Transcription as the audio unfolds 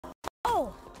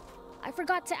I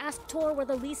forgot to ask Tor where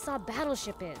the Lisa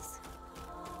battleship is.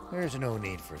 There's no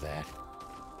need for that.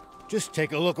 Just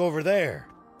take a look over there.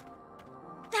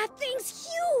 That thing's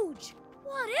huge!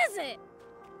 What is it?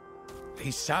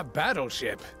 Lisa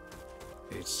battleship.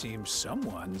 It seems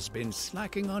someone's been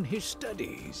slacking on his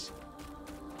studies.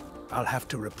 I'll have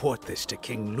to report this to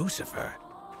King Lucifer.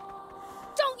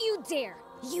 Don't you dare!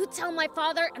 You tell my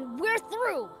father and we're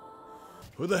through!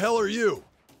 Who the hell are you?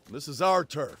 This is our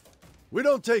turf. We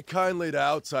don't take kindly to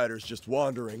outsiders just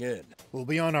wandering in. We'll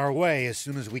be on our way as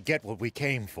soon as we get what we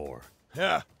came for.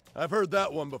 Yeah, I've heard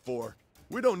that one before.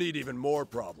 We don't need even more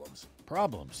problems.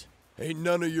 Problems? Ain't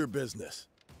none of your business.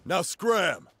 Now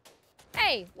scram!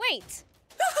 Hey, wait!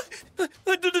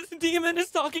 The demon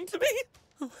is talking to me!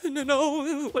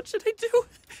 No, what should I do?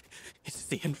 It's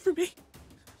the end for me.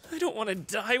 I don't want to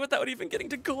die without even getting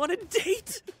to go on a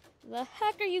date! The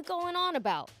heck are you going on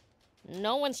about?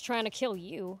 No one's trying to kill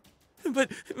you.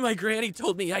 But my granny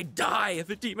told me I'd die if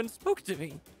a demon spoke to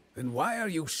me. Then why are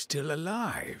you still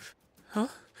alive? Huh?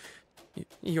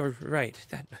 You're right.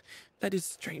 That is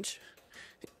strange.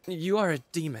 You are a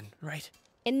demon, right?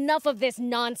 Enough of this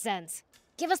nonsense.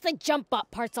 Give us the jump bot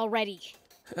parts already.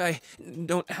 I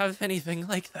don't have anything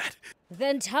like that.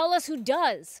 Then tell us who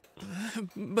does.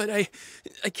 But I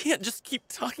can't just keep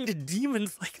talking to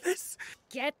demons like this.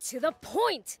 Get to the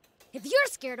point. If you're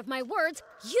scared of my words,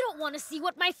 you don't want to see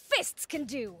what my fists can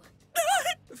do.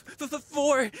 The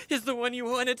 4 is the one you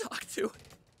want to talk to.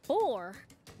 4?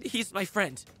 He's my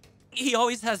friend. He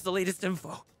always has the latest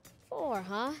info. 4,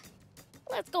 huh?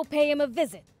 Let's go pay him a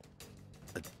visit.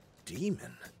 A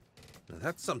demon? Now,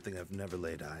 that's something I've never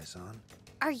laid eyes on.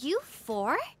 Are you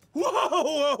 4?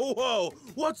 Whoa!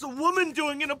 What's a woman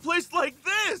doing in a place like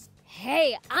this?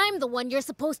 Hey, I'm the one you're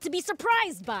supposed to be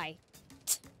surprised by.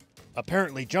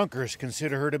 Apparently Junkers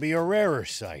consider her to be a rarer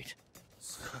sight.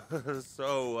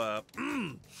 So,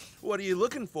 what are you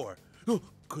looking for?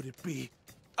 Could it be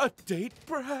a date,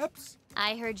 perhaps?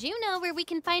 I heard you know where we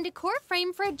can find a core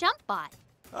frame for a jump bot.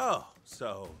 Oh,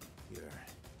 so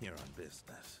you're on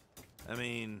business. I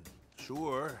mean,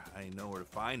 sure, I know where to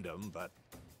find them, but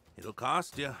it'll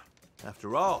cost you.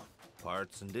 After all,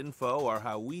 parts and info are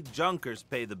how we Junkers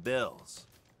pay the bills.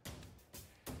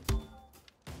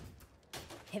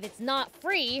 If it's not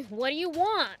free, what do you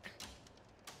want?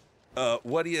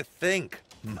 What do you think?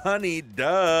 Money,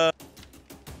 duh!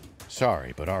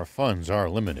 Sorry, but our funds are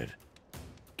limited.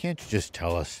 Can't you just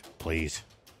tell us, please?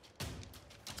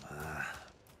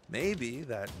 Maybe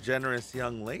that generous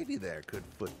young lady there could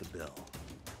foot the bill.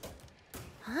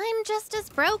 I'm just as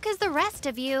broke as the rest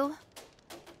of you.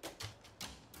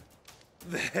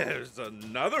 There's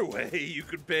another way you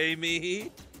could pay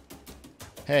me.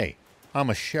 Hey, I'm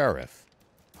a sheriff.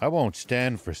 I won't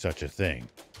stand for such a thing.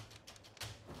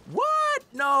 What?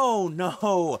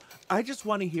 No. I just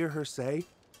want to hear her say,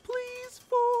 please,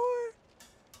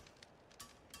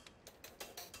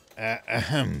 4.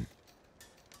 Ahem.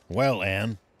 Well,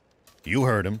 Anne, you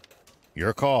heard him.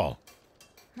 Your call.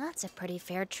 That's a pretty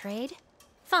fair trade.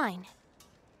 Fine.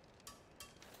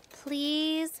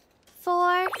 Please,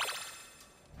 4.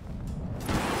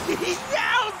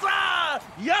 Yowza!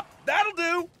 Yep, that'll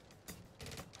do.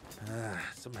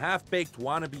 Some half-baked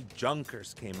wannabe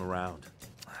Junkers came around.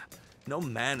 No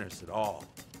manners at all.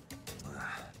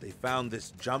 They found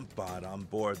this jump bot on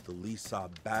board the Lisa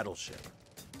battleship.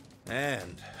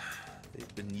 And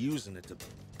they've been using it to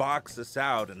box us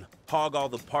out and hog all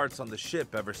the parts on the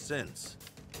ship ever since.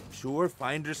 Sure,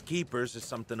 finders keepers is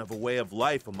something of a way of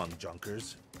life among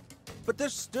Junkers. But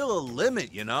there's still a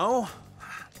limit, you know?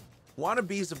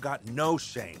 Wannabes have got no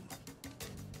shame.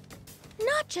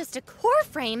 Not just a core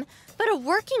frame, but a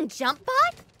working jump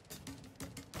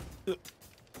bot?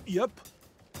 Yep.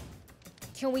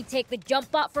 Can we take the jump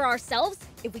bot for ourselves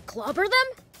if we clobber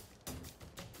them?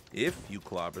 If you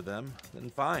clobber them,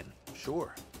 then fine,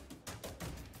 sure.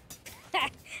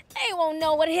 They won't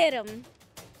know what hit them.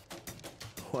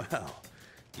 Well,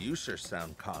 you sure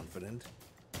sound confident.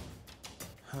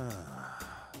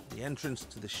 The entrance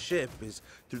to the ship is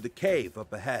through the cave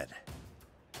up ahead.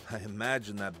 I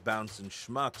imagine that bouncing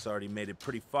schmuck's already made it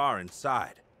pretty far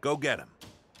inside. Go get him.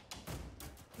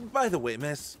 By the way,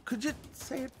 miss, could you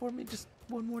say it for me just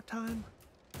one more time?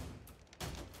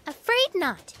 Afraid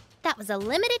not. That was a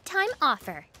limited time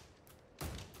offer.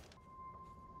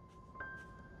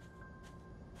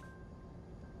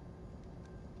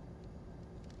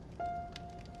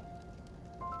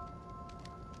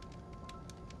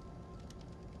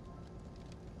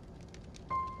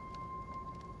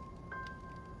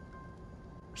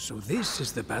 So this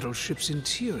is the battleship's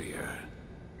interior.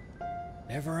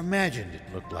 Never imagined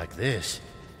it looked like this.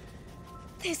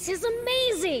 This is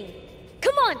amazing!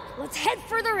 Come on, let's head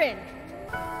further in.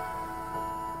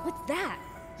 What's that?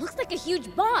 Looks like a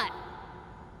huge bot.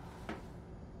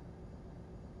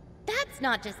 That's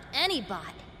not just any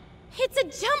bot. It's a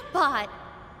jump bot.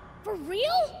 For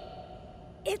real?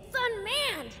 It's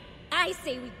unmanned. I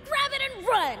say we grab it and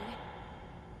run.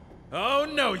 Oh,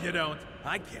 no you don't.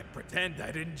 I can't pretend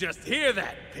I didn't just hear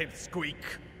that, pipsqueak.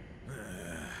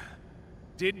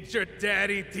 Didn't your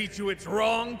daddy teach you it's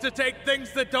wrong to take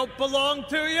things that don't belong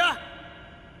to you?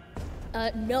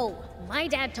 No. My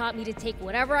dad taught me to take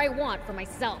whatever I want for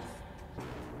myself.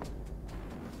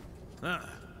 Huh.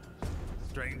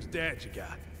 Strange dad you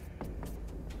got.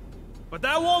 But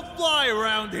that won't fly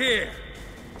around here.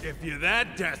 If you're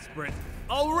that desperate,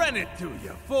 I'll rent it to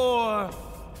you for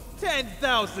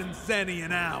 10,000 zenny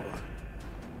an hour.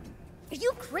 Are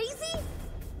you crazy?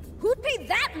 Who'd pay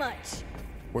that much?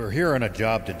 We're here on a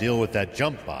job to deal with that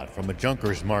jump bot from a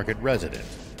Junkers Market resident.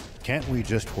 Can't we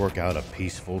just work out a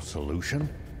peaceful solution?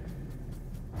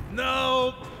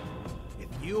 No. If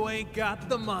you ain't got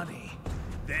the money,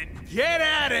 then get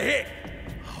out of here.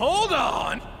 Hold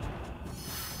on.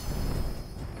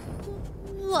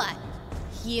 What?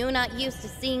 You not used to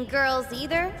seeing girls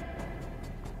either?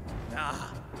 Nah,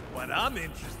 what I'm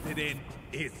interested in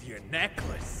is your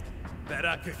necklace. Bet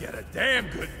I could get a damn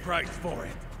good price for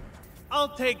it.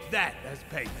 I'll take that as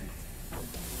payment.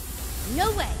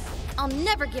 No way. I'll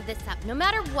never give this up, no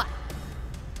matter what.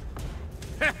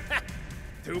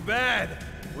 Too bad.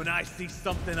 When I see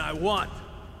something I want,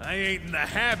 I ain't in the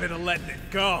habit of letting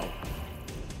it go.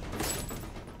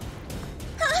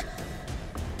 Huh?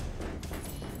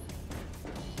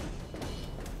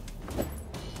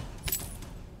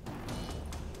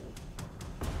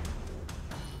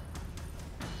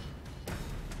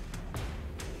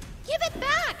 Give it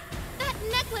back! That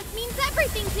necklace means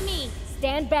everything to me!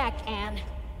 Stand back, Anne.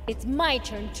 It's my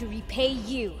turn to repay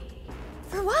you.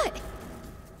 For what?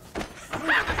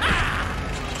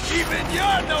 Even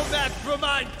you're no match for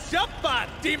my jump bot,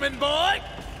 demon boy!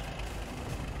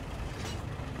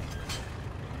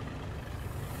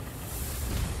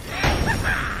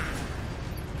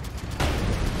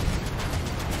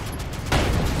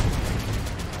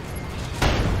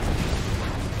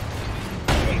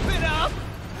 Keep it up!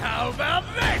 How about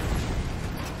this?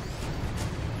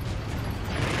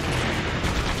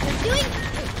 They're doing...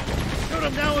 Shoot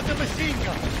him down with the machine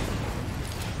gun!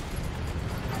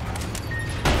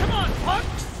 Come on,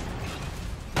 punks!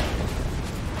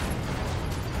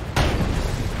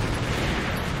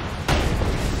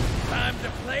 Time to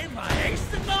play my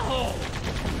ace in the hole!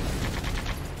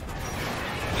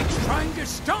 It's trying to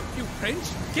stop you,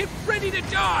 Prince. Get ready to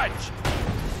dodge!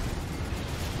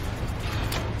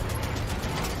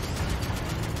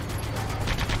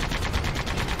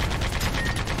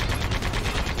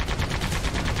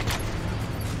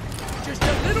 Just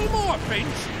a little more,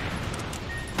 Prince.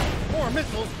 More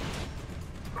missiles!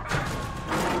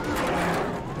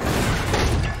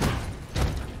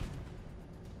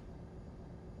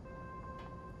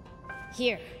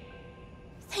 Here.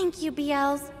 Thank you,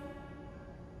 BLs.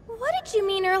 What did you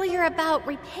mean earlier about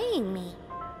repaying me?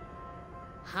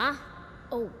 Huh?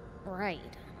 Oh, right.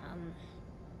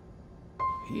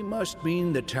 He must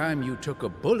mean the time you took a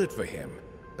bullet for him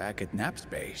back at Nap's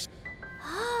base.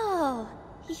 Oh,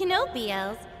 you know,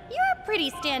 BLs, you're a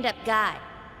pretty stand-up guy.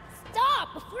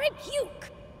 Stop before I puke!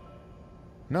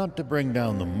 Not to bring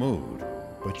down the mood,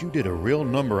 but you did a real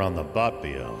number on the bot,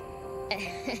 BL.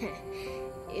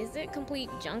 Is it complete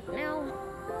junk now?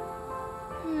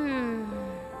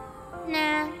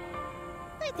 Nah.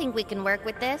 I think we can work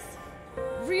with this.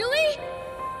 Really?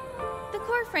 The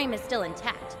core frame is still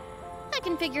intact. I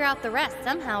can figure out the rest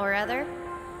somehow or other.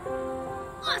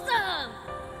 Awesome!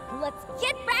 Let's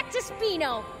get back to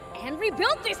Spino and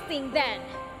rebuild this thing then!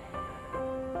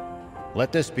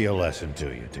 Let this be a lesson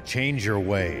to you, to change your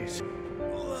ways.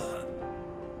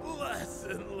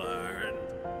 Lesson learned.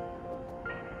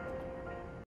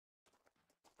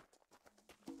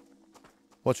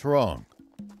 What's wrong?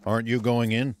 Aren't you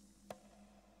going in?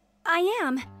 I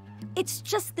am. It's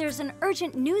just there's an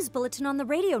urgent news bulletin on the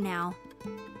radio now.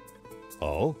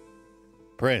 Oh?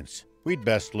 Prince, we'd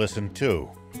best listen too.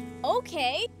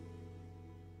 Okay.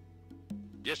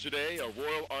 Yesterday, a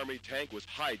Royal Army tank was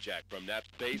hijacked from Nap's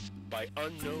base by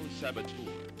unknown saboteurs.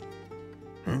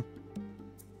 Huh?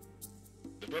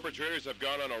 The perpetrators have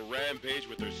gone on a rampage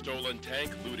with their stolen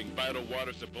tank, looting vital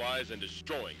water supplies and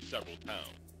destroying several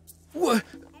towns. What?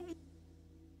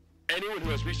 Anyone who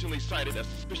has recently sighted a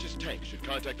suspicious tank should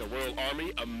contact the Royal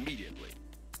Army immediately.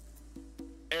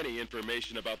 Any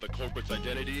information about the culprits'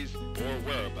 identities or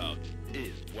whereabouts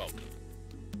is welcome.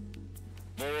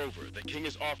 Moreover, the king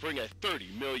is offering a 30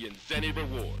 million zenny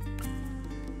reward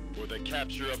for the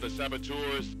capture of the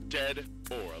saboteurs, dead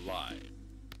or alive.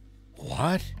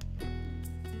 What?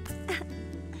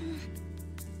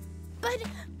 But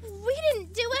we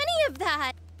didn't do any of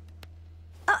that!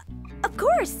 Of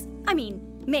course! I mean,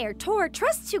 Mayor Tor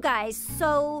trusts you guys,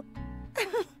 so...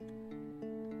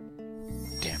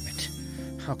 Damn it.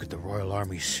 How could the Royal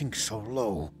Army sink so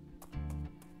low?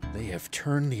 They have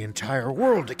turned the entire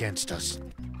world against us.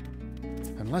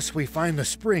 Unless we find the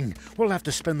spring, we'll have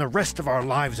to spend the rest of our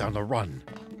lives on the run.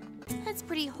 That's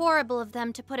pretty horrible of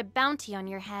them to put a bounty on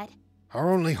your head.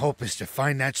 Our only hope is to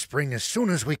find that spring as soon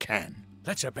as we can.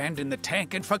 Let's abandon the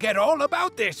tank and forget all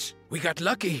about this. We got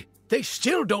lucky. They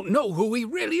still don't know who we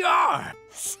really are.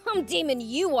 Some demon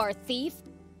you are, thief.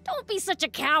 Don't be such a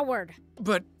coward.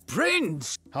 But,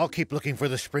 Prince... I'll keep looking for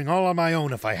the spring all on my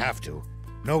own if I have to.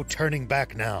 No turning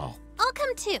back now. I'll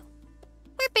come too.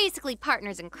 We're basically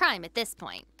partners in crime at this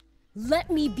point.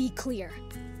 Let me be clear.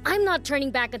 I'm not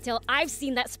turning back until I've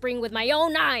seen that spring with my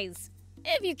own eyes.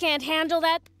 If you can't handle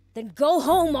that, then go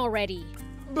home already.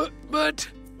 But,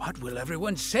 what will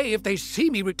everyone say if they see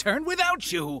me return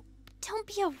without you? Don't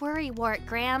be a worrywart,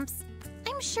 Gramps.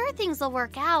 I'm sure things will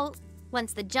work out.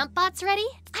 Once the jump bot's ready,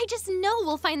 I just know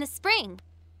we'll find the spring.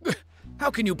 How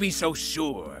can you be so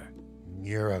sure?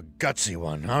 You're a gutsy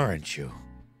one, aren't you?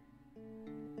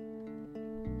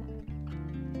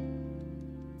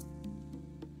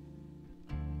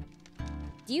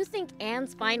 Do you think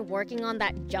Anne's fine working on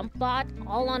that jump bot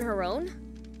all on her own?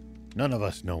 None of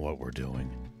us know what we're doing.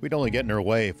 We'd only get in her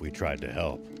way if we tried to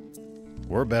help.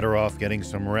 We're better off getting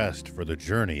some rest for the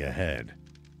journey ahead.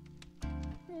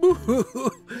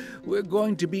 We're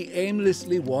going to be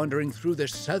aimlessly wandering through the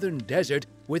southern desert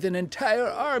with an entire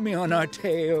army on our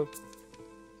tail.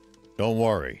 Don't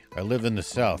worry, I lived in the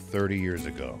south 30 years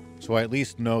ago, so I at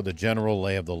least know the general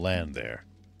lay of the land there.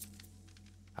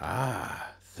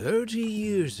 Ah, 30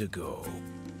 years ago.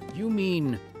 You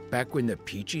mean back when the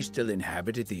Peachy still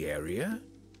inhabited the area?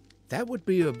 That would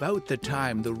be about the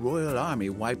time the Royal Army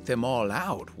wiped them all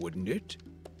out, wouldn't it?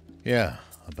 Yeah,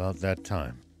 about that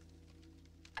time.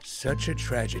 Such a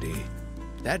tragedy.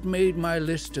 That made my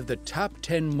list of the top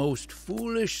 10 most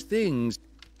foolish things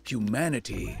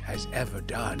humanity has ever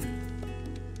done.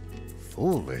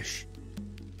 Foolish?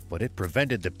 But it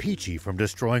prevented the Peachy from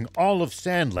destroying all of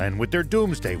Sandland with their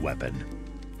doomsday weapon.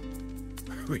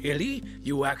 Really?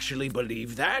 You actually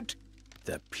believe that?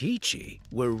 The Peachy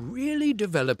were really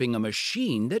developing a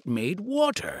machine that made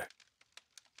water.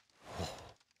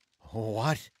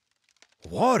 What?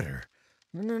 Water?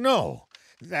 No,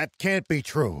 that can't be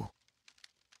true.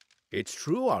 It's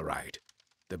true, all right.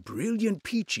 The brilliant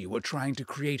Peachy were trying to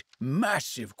create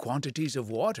massive quantities of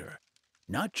water,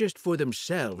 not just for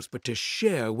themselves, but to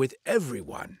share with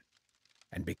everyone.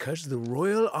 And because the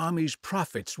Royal Army's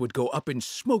profits would go up in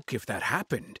smoke if that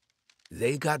happened,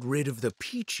 they got rid of the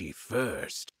Peachy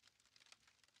first.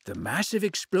 The massive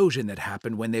explosion that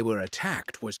happened when they were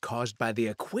attacked was caused by the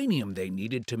aquanium they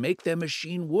needed to make their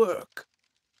machine work,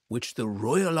 which the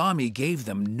Royal Army gave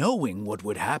them knowing what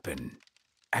would happen.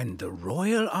 And the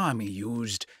Royal Army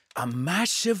used a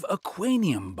massive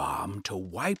aquanium bomb to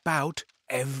wipe out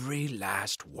every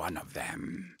last one of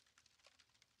them.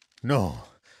 No,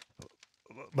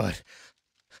 but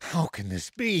how can this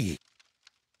be?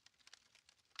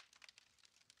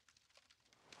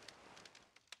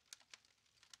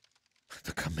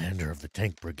 The commander of the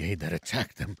tank brigade that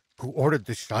attacked them, who ordered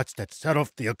the shots that set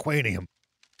off the aquanium,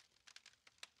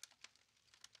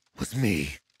 was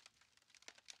me.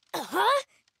 Huh?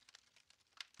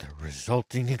 The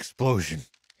resulting explosion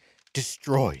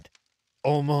destroyed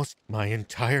almost my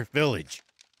entire village,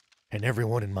 and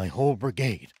everyone in my whole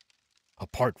brigade,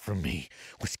 apart from me,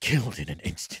 was killed in an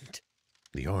instant.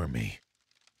 The army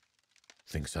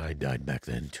thinks I died back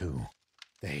then, too.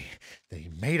 They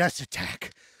made us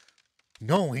attack,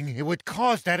 knowing it would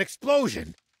cause that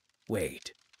explosion.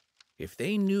 Wait. If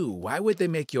they knew, why would they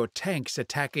make your tanks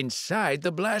attack inside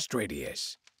the blast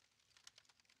radius?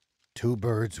 Two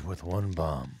birds with one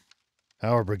bomb.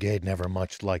 Our brigade never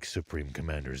much liked Supreme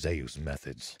Commander Zeu's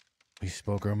methods. We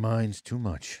spoke our minds too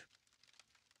much.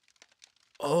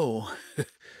 Oh,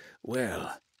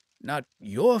 well, not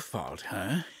your fault,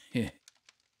 huh?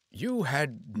 You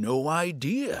had no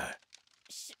idea.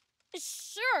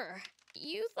 Sure.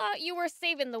 You thought you were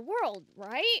saving the world,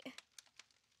 right?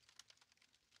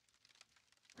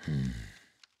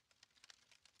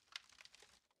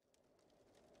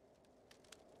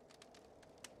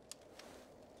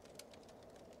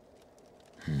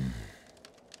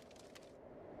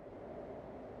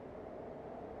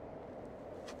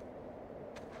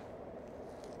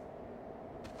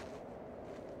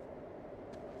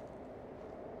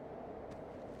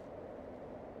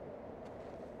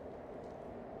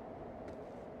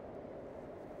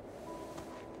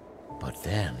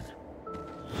 then?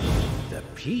 The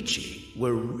Peachy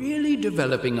were really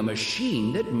developing a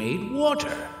machine that made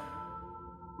water.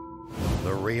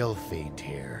 The real fiend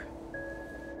here.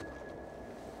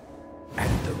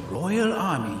 And the Royal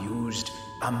Army used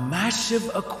a massive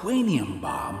aquanium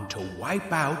bomb to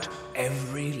wipe out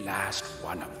every last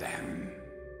one of them.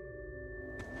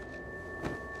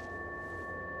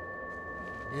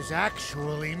 Is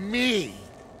actually me.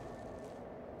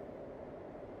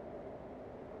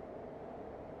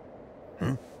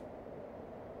 Huh?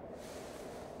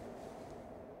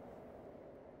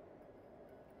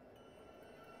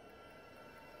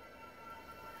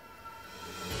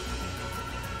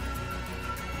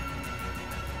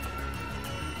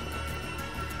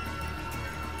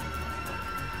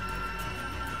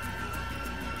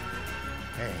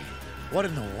 Hey, what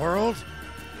in the world?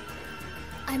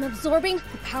 I'm absorbing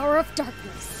the power of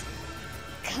darkness.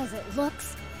 'Cause it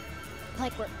looks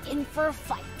like we're in for a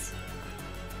fight.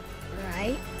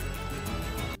 Right?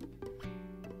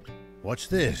 What's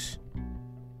this?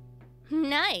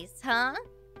 Nice, huh?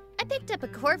 I picked up a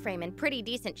core frame in pretty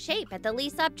decent shape at the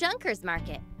Leasop Junkers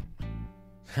Market.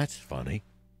 That's funny.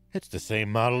 It's the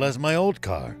same model as my old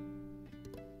car.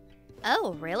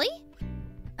 Oh, really?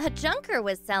 A junker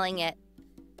was selling it.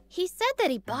 He said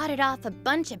that he bought it off a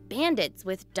bunch of bandits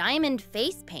with diamond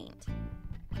face paint.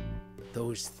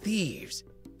 Those thieves,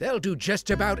 they'll do just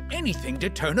about anything to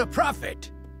turn a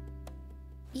profit.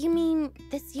 You mean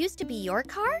this used to be your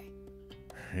car?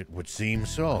 It would seem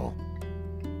so.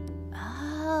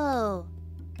 Oh,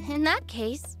 in that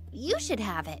case, you should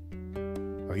have it.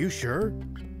 Are you sure?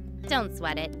 Don't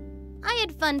sweat it. I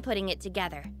had fun putting it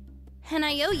together. And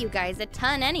I owe you guys a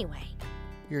ton anyway.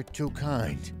 You're too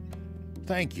kind.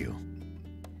 Thank you.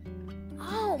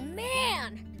 Oh,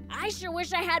 man! I sure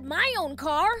wish I had my own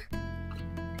car.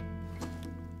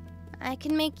 I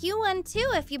can make you one too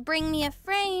if you bring me a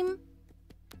frame.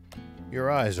 Your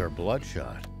eyes are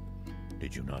bloodshot.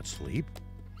 Did you not sleep?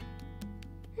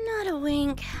 Not a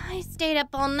wink. I stayed up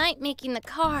all night making the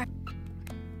car.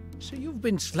 So you've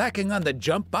been slacking on the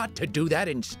jump bot to do that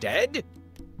instead?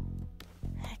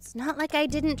 It's not like I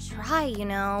didn't try, you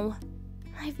know.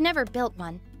 I've never built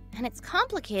one, and it's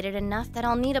complicated enough that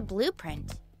I'll need a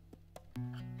blueprint.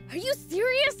 Are you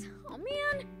serious? Oh,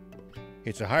 man.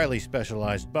 It's a highly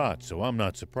specialized bot, so I'm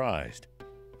not surprised.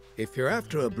 If you're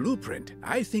after a blueprint,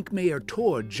 I think Mayor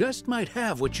Tor just might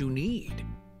have what you need.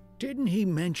 Didn't he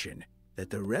mention that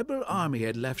the rebel army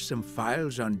had left some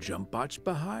files on jump bots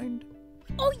behind?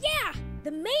 Oh, yeah!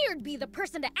 The mayor'd be the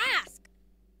person to ask.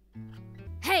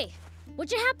 Hey,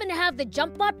 would you happen to have the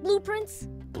jump bot blueprints?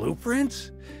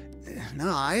 Blueprints?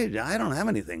 No, I don't have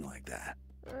anything like that.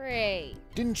 Great.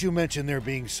 Didn't you mention there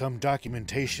being some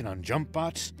documentation on jump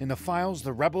bots in the files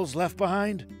the rebels left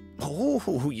behind?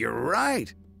 Oh, you're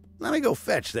right. Let me go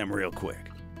fetch them real quick.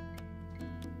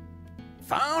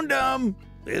 Found them!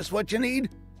 This what you need?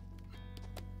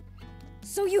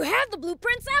 So you have the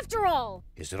blueprints after all!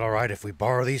 Is it all right if we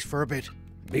borrow these for a bit?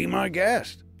 Be my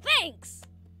guest. Thanks!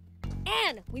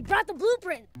 And we brought the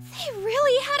blueprint. They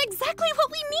really had exactly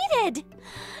what we needed.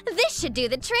 This should do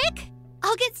the trick.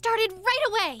 I'll get started right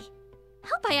away.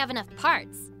 Hope I have enough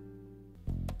parts.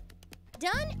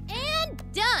 Done and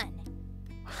done.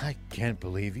 I can't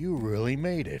believe you really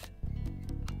made it.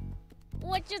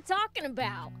 What you talking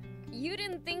about? You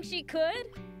didn't think she could?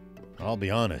 I'll be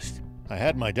honest, I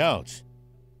had my doubts.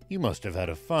 You must have had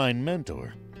a fine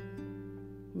mentor.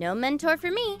 No mentor for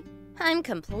me. I'm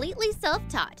completely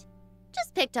self-taught.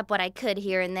 Just picked up what I could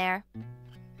here and there.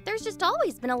 There's just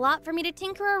always been a lot for me to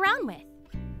tinker around with.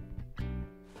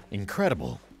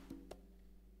 Incredible.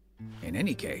 In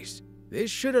any case, this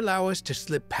should allow us to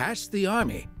slip past the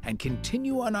army and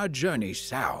continue on our journey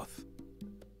south.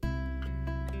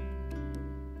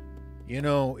 You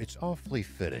know, it's awfully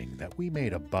fitting that we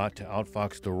made a bot to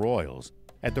outfox the Royals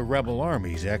at the Rebel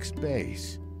Army's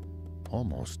ex-base.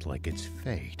 Almost like it's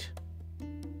fate.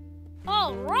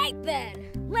 All right then,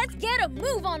 let's get a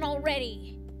move on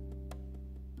already.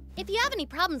 If you have any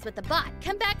problems with the bot,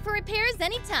 come back for repairs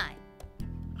anytime.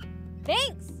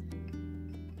 Thanks.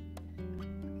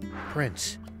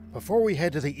 Prince, before we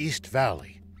head to the East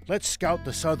Valley, let's scout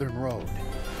the southern road.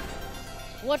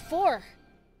 What for?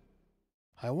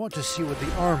 I want to see what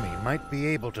the army might be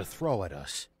able to throw at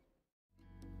us.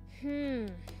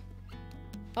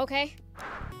 Okay.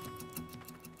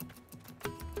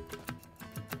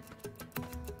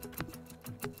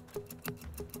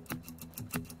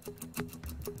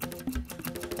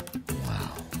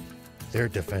 Wow. Their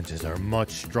defenses are much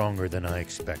stronger than I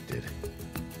expected.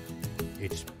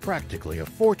 It's practically a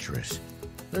fortress.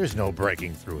 There's no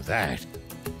breaking through that.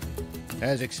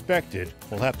 As expected,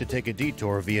 we'll have to take a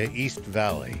detour via East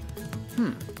Valley.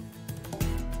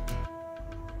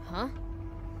 Huh?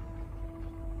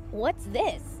 What's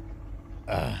this?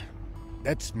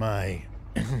 That's my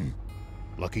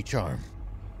lucky charm.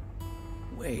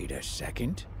 Wait a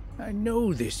second. I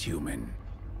know this human.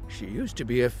 She used to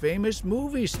be a famous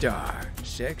movie star.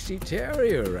 Sexy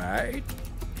Terrier, right?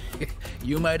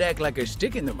 You might act like a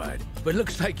stick in the mud, but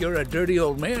looks like you're a dirty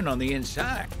old man on the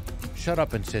inside. Shut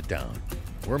up and sit down.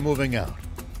 We're moving out.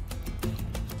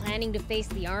 Planning to face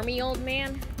the army, old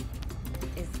man?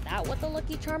 Is that what the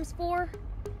Lucky Charm's for?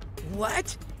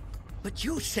 What? But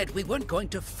you said we weren't going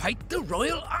to fight the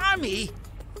Royal Army!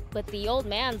 But the old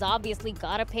man's obviously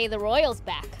gotta pay the royals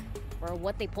back for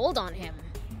what they pulled on him.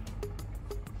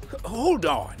 Hold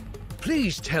on.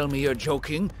 Please tell me you're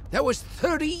joking. That was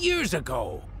 30 years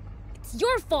ago. It's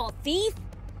your fault, thief!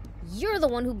 You're the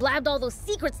one who blabbed all those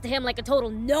secrets to him like a total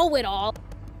know-it-all.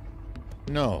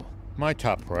 No, my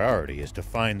top priority is to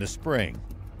find the spring.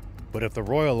 But if the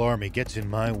Royal Army gets in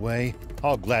my way,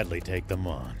 I'll gladly take them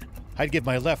on. I'd give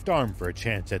my left arm for a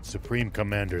chance at Supreme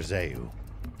Commander Zayu.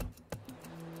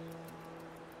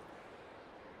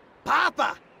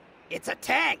 Papa! It's a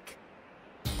tank!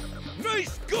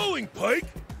 Nice going, Pike!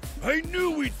 I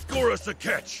knew we'd score us a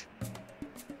catch!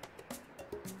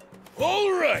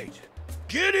 All right,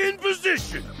 get in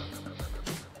position!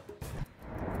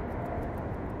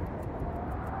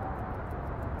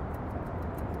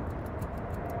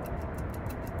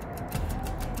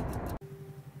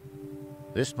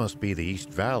 This must be the East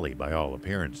Valley by all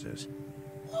appearances.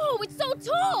 Whoa, it's so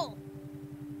tall!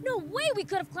 No way we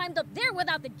could have climbed up there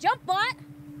without the jump bot!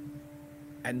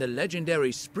 And the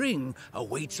legendary spring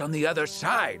awaits on the other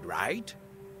side, right?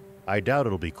 I doubt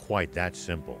it'll be quite that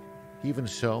simple. Even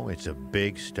so, it's a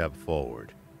big step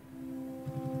forward.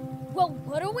 Well,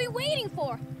 what are we waiting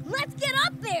for? Let's get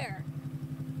up there!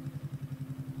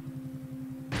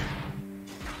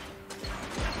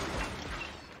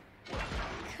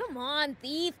 Come on,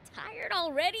 thief. Tired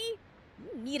already?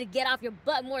 You need to get off your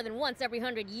butt more than once every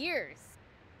 100 years.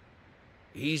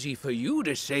 Easy for you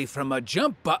to say from a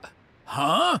jump bot.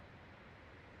 Huh?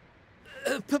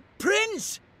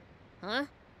 Prince! Huh?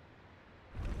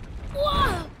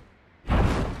 Whoa!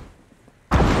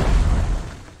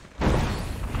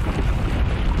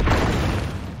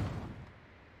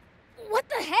 What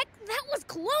the heck? That was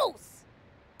close!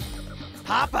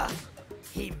 Papa!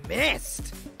 He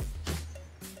missed!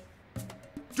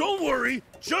 Don't worry,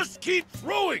 just keep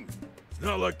throwing! It's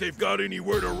not like they've got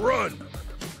anywhere to run.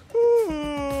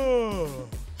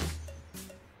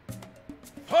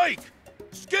 Pike,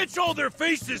 sketch all their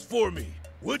faces for me,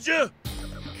 would ya?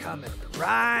 Coming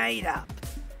right up.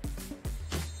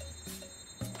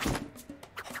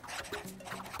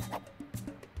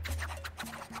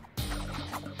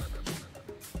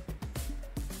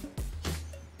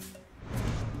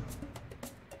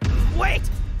 Wait!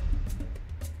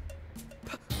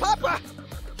 Papa!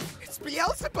 It's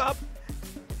Beelzebub!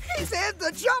 He's in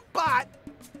the jump bot!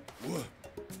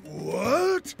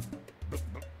 What?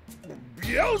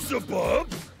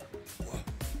 Beelzebub?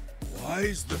 Why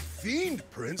is the Fiend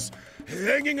Prince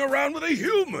hanging around with a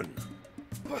human?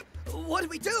 What do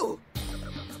we do?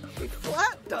 He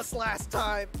flattened us last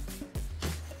time.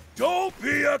 Don't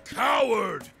be a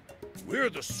coward! We're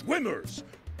the Swimmers,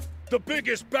 the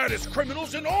biggest, baddest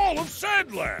criminals in all of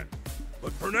Sandland.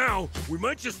 But for now, we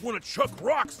might just want to chuck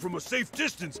rocks from a safe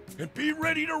distance and be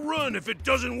ready to run if it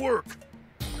doesn't work.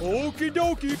 Okie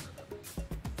dokie.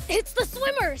 It's the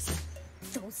Swimmers!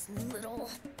 Those little...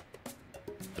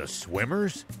 The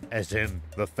Swimmers? As in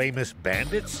the famous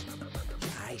bandits?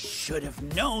 I should have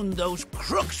known those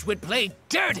crooks would play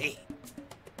dirty.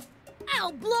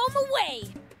 I'll blow them away!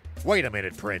 Wait a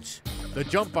minute, Prince. The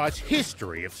jump bot's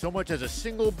history if so much as a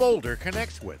single boulder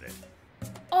connects with it.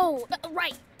 Oh,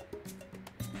 right.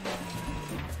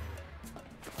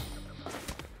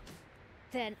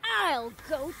 Then I'll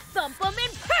go thump them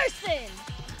in person!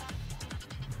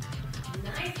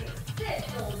 Nice and sit,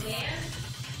 old man.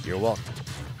 You're welcome.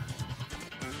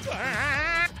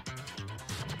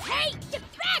 Hey, get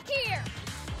back here!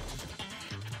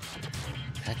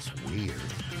 That's weird.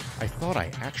 I thought I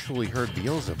actually heard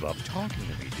Beelzebub talking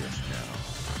to me just now.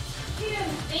 You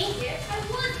didn't think it. I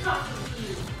was talking to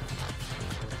you.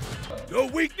 No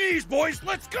weak knees, boys.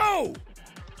 Let's go!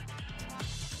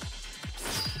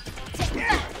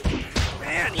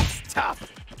 Man, he's tough.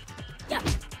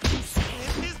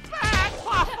 His back,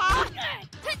 Papa!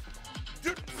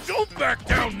 Don't back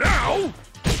down now!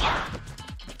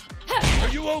 Are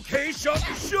you okay,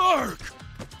 Shotty Shark?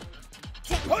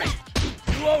 Pike!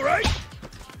 You alright?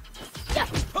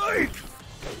 Pike!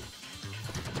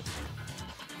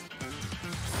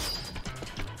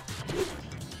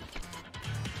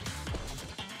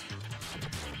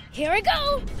 Here we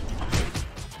go!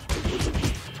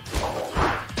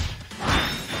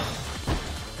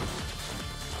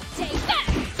 Take that!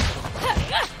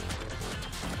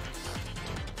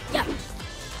 Yeah.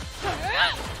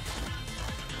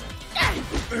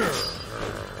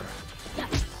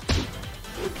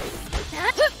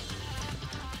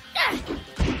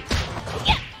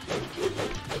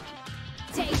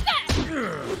 Take that!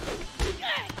 Ow!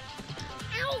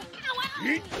 Ow! Ow!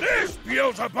 Eat this,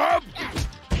 Beelzebub!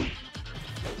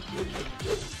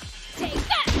 Take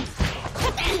that!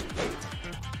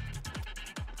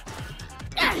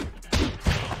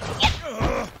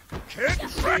 Can't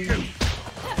track him!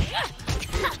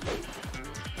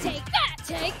 Take that!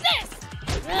 Take this!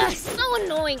 Ugh, so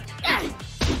annoying!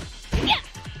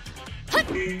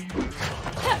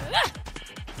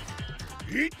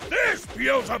 Eat this,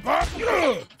 Beelzebub!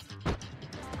 Ugh!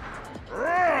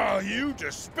 Ah, you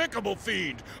despicable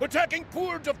fiend! Attacking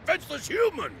poor, defenseless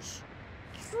humans!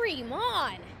 Dream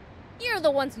on! You're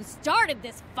the ones who started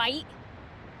this fight!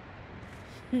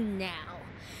 Now,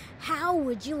 how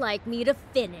would you like me to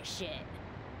finish it?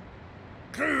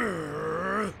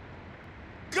 Grrr.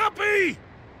 Guppy!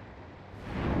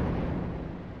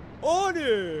 On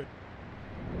it!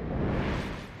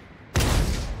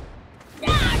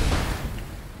 Ah!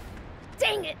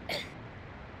 Dang it!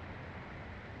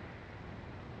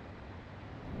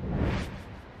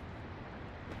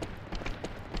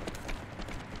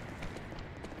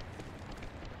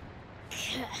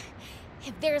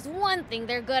 If there's one thing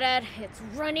they're good at, it's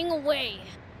running away.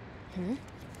 Hmm?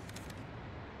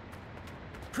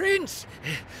 Prince,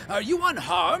 are you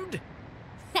unharmed?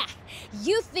 Ha!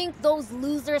 You think those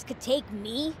losers could take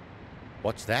me?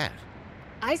 What's that?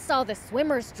 I saw the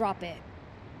swimmers drop it.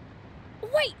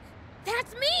 Wait!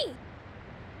 That's me!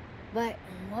 But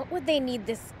what would they need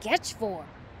this sketch for?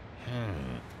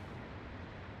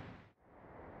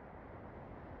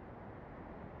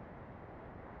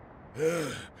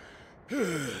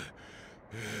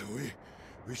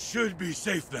 We should be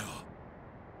safe now.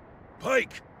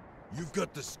 Pike, you've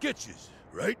got the sketches,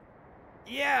 right?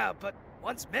 Yeah, but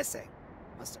one's missing.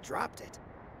 Must have dropped it.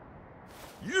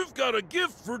 You've got a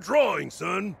gift for drawing,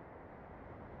 son.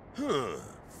 Huh,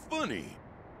 funny.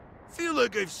 Feel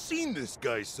like I've seen this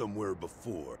guy somewhere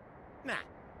before. Nah.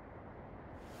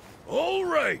 All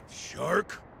right,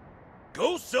 Shark.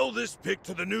 Go sell this pic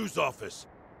to the news office.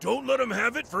 Don't let him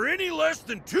have it for any less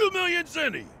than 2 million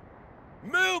zenny.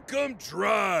 Malcolm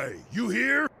Try, you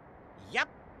hear? Yep.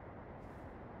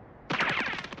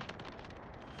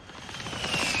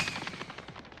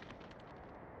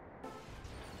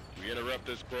 We interrupt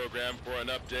this program for an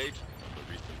update on the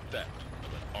recent theft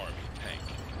of an army tank.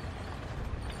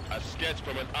 A sketch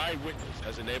from an eyewitness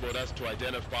has enabled us to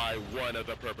identify one of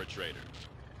the perpetrators.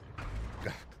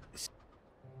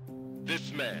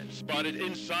 This man, spotted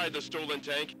inside the stolen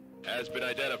tank, has been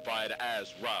identified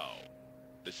as Rao,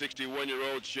 the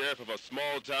 61-year-old sheriff of a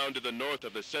small town to the north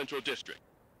of the Central District,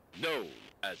 known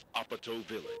as Apato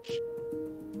Village.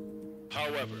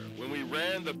 However, when we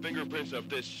ran the fingerprints of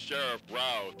this Sheriff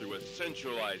Rao through a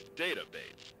centralized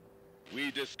database,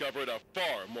 we discovered a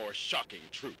far more shocking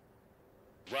truth.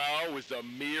 Rao is a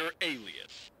mere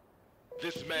alias.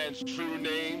 This man's true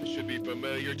name should be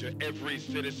familiar to every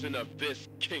citizen of this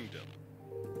kingdom,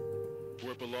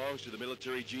 for it belongs to the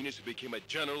military genius who became a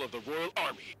general of the Royal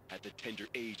Army at the tender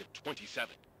age of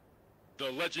 27. The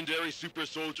legendary super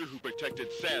soldier who protected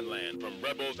Sandland from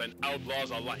rebels and outlaws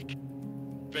alike.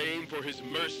 Famed for his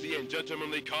mercy and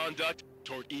gentlemanly conduct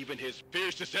toward even his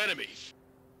fiercest enemies.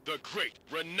 The great,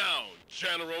 renowned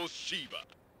General Shiba.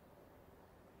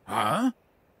 Huh?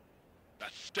 A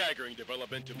staggering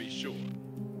development to be sure.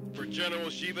 For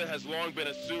General Shiba has long been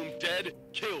assumed dead,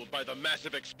 killed by the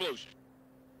massive explosion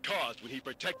caused when he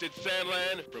protected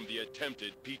Sandland from the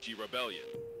attempted Peachy Rebellion.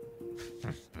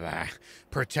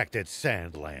 Protected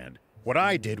Sandland. What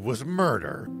I did was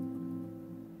murder.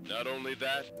 Not only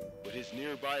that, but his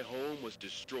nearby home was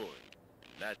destroyed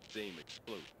in that same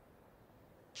explosion,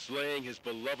 slaying his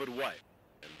beloved wife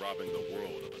and robbing the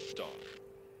world of a star.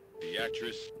 The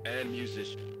actress and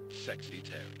musician, Sexy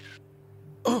Terry.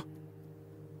 Oh!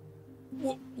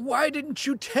 Why didn't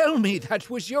you tell me that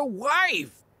was your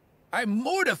wife? I'm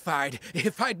mortified.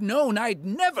 If I'd known, I'd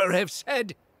never have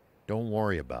said... Don't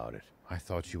worry about it. I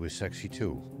thought she was sexy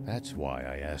too. That's why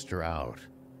I asked her out.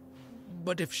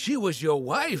 But if she was your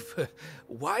wife,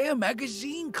 why a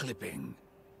magazine clipping?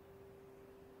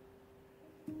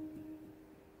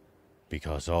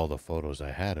 Because all the photos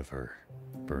I had of her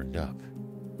burned up.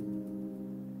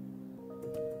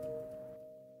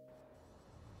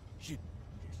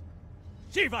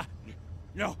 Shiva!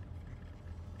 No!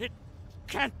 It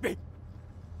can't be!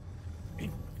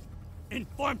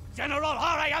 Inform General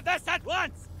Hori of this at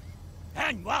once!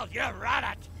 And while you're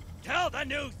at it, tell the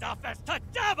news office to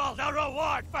double the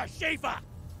reward for Shiva!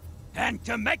 And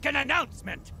to make an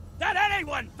announcement that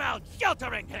anyone found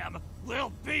sheltering him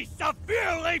will be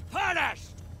severely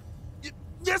punished!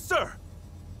 Yes, sir!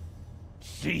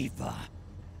 Shiva,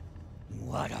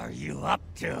 what are you up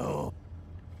to?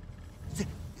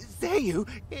 Zayu,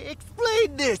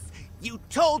 explain this! You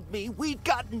told me we'd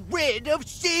gotten rid of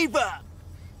Shiva!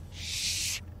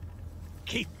 Shh!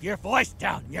 Keep your voice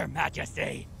down, Your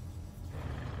Majesty!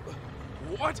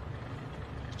 What?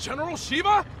 General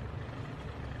Shiva?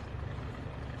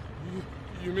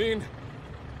 You mean...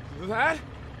 that?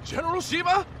 General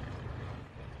Shiva?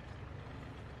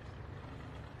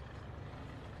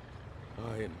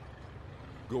 I am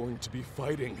going to be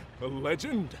fighting a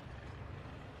legend?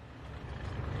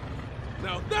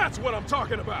 Now that's what I'm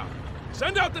talking about!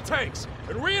 Send out the tanks,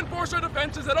 and reinforce our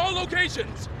defenses at all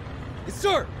locations! Yes,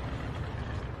 sir!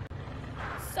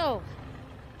 So,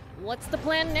 what's the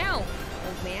plan now,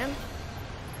 old man?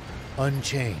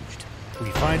 Unchanged. We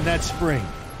find that spring,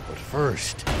 but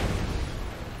first...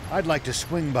 I'd like to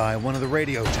swing by one of the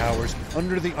radio towers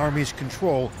under the Army's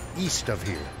control east of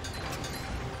here.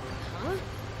 Huh?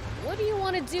 What do you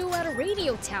want to do at a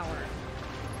radio tower?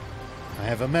 I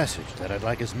have a message that I'd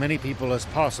like as many people as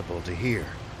possible to hear.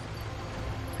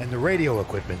 And the radio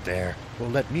equipment there will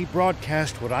let me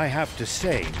broadcast what I have to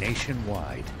say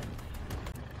nationwide.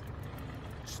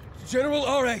 General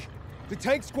Are, the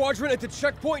tank squadron at the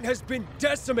checkpoint has been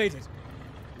decimated.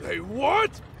 They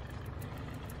what?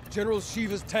 General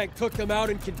Shiva's tank took them out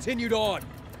and continued on.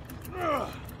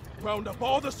 Round up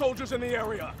all the soldiers in the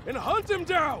area and hunt him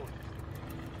down!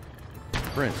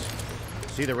 Prince,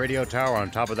 see the radio tower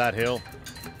on top of that hill?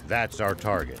 That's our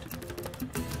target.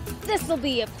 This'll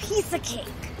be a piece of cake.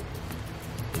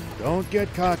 Don't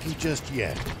get cocky just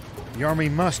yet. The Army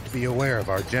must be aware of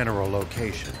our general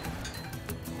location.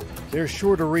 They're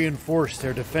sure to reinforce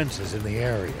their defenses in the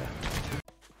area.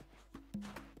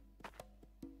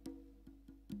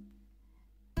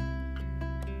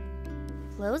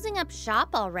 Closing up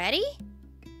shop already?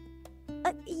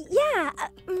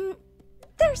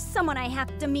 There's someone I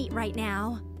have to meet right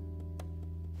now.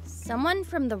 Someone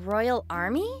from the Royal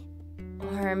Army?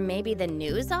 Or maybe the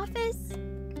news office?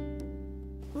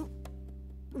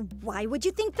 Why would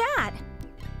you think that?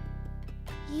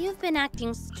 You've been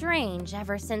acting strange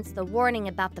ever since the warning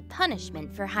about the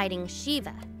punishment for hiding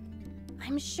Shiva.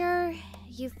 I'm sure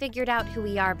you figured out who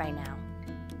we are by now.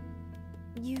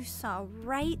 You saw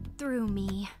right through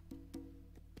me.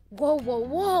 Whoa, whoa,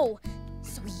 whoa!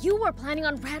 So you were planning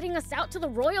on ratting us out to the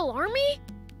Royal Army?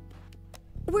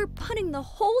 We're putting the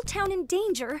whole town in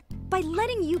danger by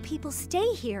letting you people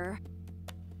stay here.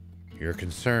 Your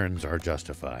concerns are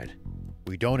justified.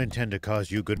 We don't intend to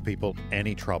cause you good people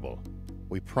any trouble.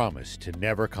 We promise to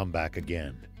never come back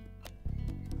again.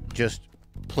 Just,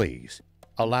 please,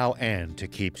 allow Anne to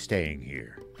keep staying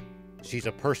here. She's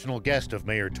a personal guest of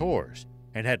Mayor Tor's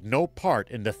and had no part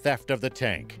in the theft of the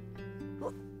tank.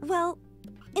 Well,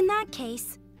 in that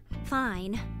case,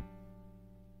 fine.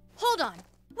 Hold on.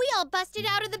 We all busted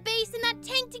out of the base in that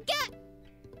tank to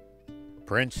get...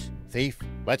 Prince, Thief,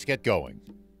 let's get going.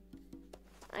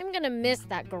 I'm gonna miss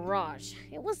that garage.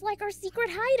 It was like our secret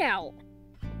hideout.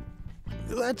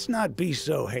 Let's not be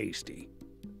so hasty.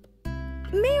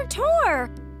 Mayor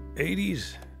Tor!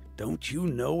 Hades, don't you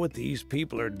know what these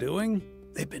people are doing?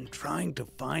 They've been trying to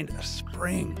find a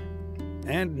spring.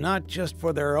 And not just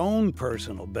for their own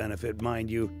personal benefit,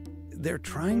 mind you. They're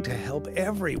trying to help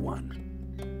everyone.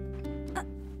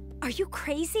 Are you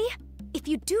crazy? If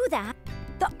you do that,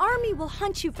 the army will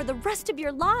hunt you for the rest of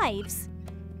your lives.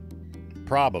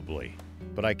 Probably,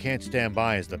 but I can't stand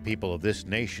by as the people of this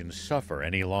nation suffer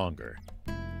any longer.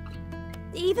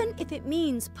 Even if it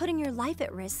means putting your life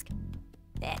at risk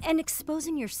and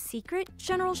exposing your secret,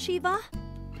 General Shiva?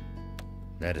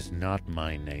 That is not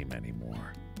my name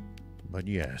anymore. But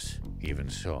yes, even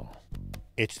so.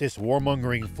 It's this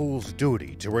warmongering fool's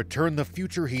duty to return the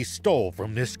future he stole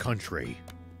from this country.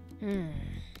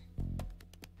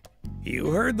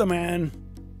 You heard the man.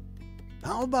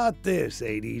 How about this,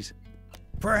 Hades?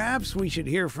 Perhaps we should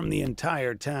hear from the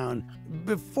entire town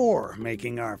before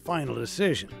making our final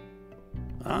decision.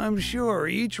 I'm sure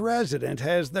each resident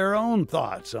has their own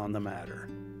thoughts on the matter.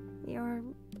 You're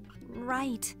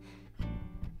right.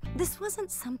 This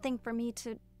wasn't something for me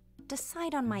to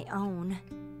decide on my own.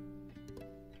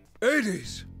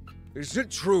 Hades! Is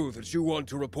it true that you want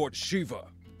to report Shiva?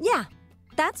 Yeah,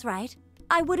 that's right.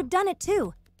 I would have done it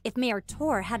too, if Mayor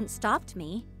Tor hadn't stopped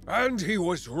me. And he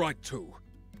was right too.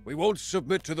 We won't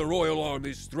submit to the Royal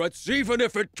Army's threats, even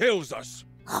if it kills us.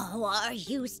 Oh, are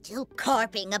you still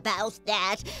carping about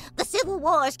that? The Civil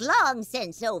War's long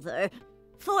since over.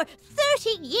 For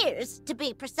 30 years, to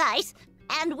be precise,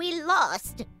 and we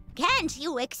lost. Can't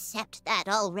you accept that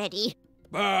already?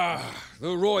 The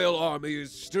Royal Army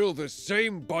is still the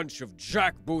same bunch of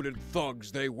jackbooted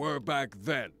thugs they were back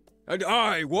then. And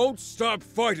I won't stop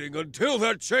fighting until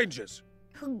that changes.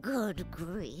 Good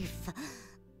grief.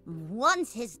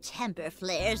 Once his temper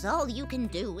flares, all you can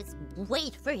do is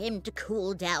wait for him to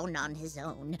cool down on his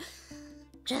own.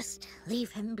 Just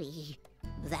leave him be.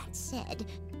 That said,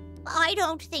 I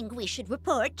don't think we should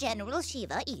report General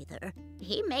Shiva either.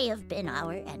 He may have been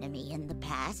our enemy in the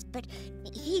past, but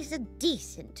he's a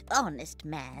decent, honest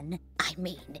man. I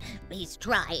mean, he's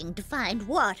trying to find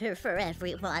water for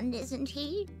everyone, isn't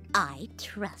he? I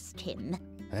trust him.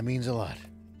 That means a lot.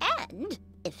 And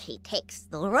if he takes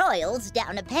the Royals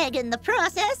down a peg in the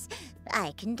process,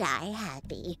 I can die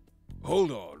happy.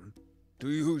 Hold on. Do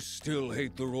you still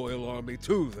hate the Royal Army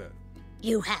too, then?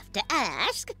 You have to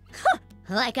ask?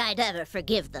 Like I'd ever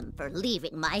forgive them for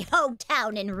leaving my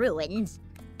hometown in ruins.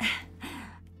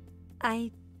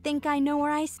 I think I know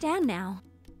where I stand now.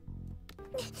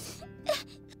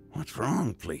 What's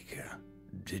wrong, Pleeka?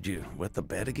 Did you wet the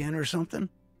bed again or something?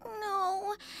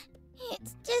 No,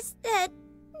 it's just that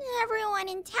everyone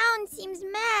in town seems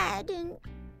mad and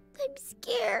I'm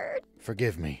scared.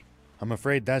 Forgive me. I'm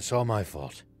afraid that's all my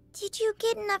fault. Did you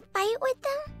get in a fight with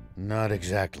them? Not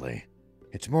exactly.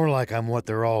 It's more like I'm what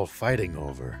they're all fighting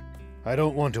over. I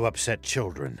don't want to upset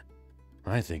children.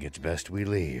 I think it's best we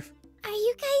leave. Are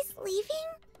you guys leaving?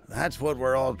 That's what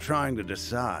we're all trying to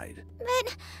decide.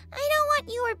 But I don't want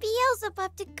you or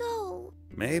Beelzebub to go.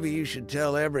 Maybe you should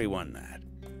tell everyone that.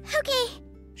 Okay.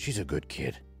 She's a good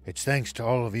kid. It's thanks to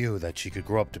all of you that she could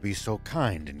grow up to be so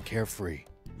kind and carefree.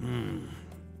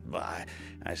 Why,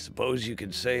 I suppose you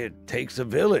could say it takes a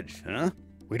village, huh?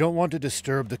 We don't want to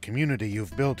disturb the community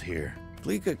you've built here.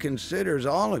 Pleeka considers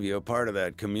all of you a part of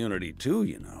that community too,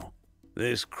 you know.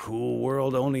 This cruel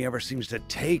world only ever seems to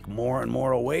take more and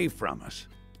more away from us.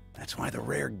 That's why the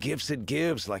rare gifts it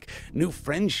gives, like new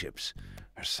friendships,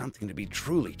 are something to be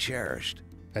truly cherished.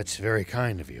 That's very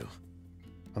kind of you.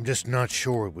 I'm just not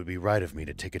sure it would be right of me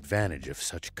to take advantage of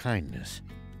such kindness.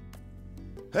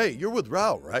 Hey, you're with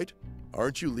Rao, right?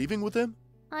 Aren't you leaving with him?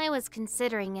 I was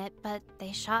considering it, but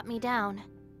they shot me down.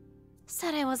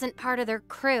 Said I wasn't part of their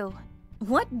crew.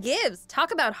 What gives?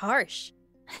 Talk about harsh.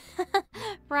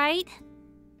 Right?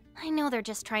 I know they're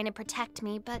just trying to protect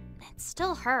me, but it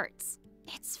still hurts.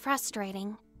 It's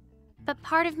frustrating. But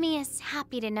part of me is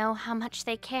happy to know how much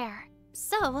they care.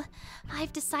 So,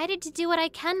 I've decided to do what I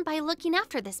can by looking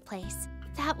after this place.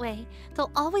 That way,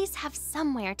 they'll always have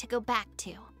somewhere to go back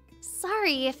to.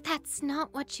 Sorry if that's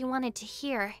not what you wanted to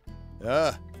hear.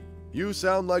 You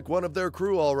sound like one of their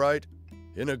crew, all right.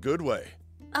 In a good way.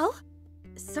 Oh?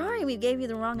 Sorry we gave you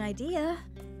the wrong idea.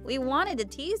 We wanted to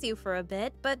tease you for a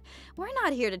bit, but we're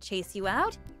not here to chase you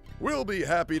out. We'll be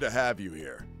happy to have you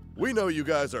here. We know you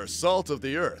guys are salt of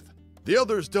the earth. The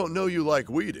others don't know you like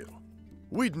we do.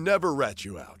 We'd never rat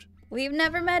you out. We've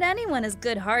never met anyone as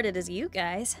good-hearted as you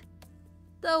guys.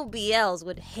 Though BLs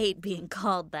would hate being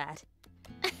called that.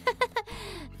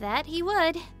 That he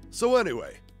would. So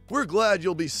anyway, we're glad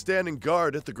you'll be standing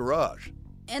guard at the garage.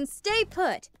 And stay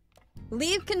put.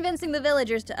 Leave convincing the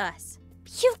villagers to us.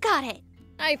 You've got it.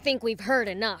 I think we've heard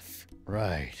enough.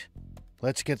 Right.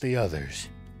 Let's get the others.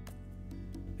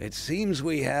 It seems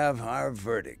we have our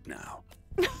verdict now.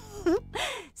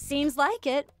 Seems like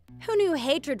it. Who knew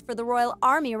hatred for the Royal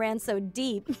Army ran so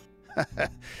deep? The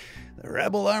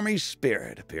Rebel Army's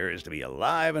spirit appears to be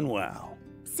alive and well.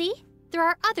 See? There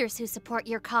are others who support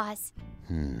your cause.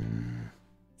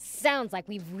 Sounds like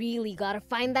we've really got to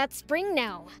find that spring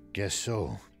now. Guess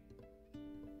so.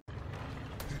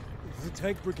 The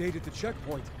tank brigade at the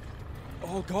checkpoint.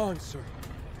 All gone, sir.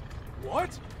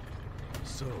 What?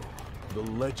 So, the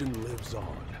legend lives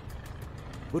on.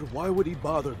 But why would he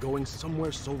bother going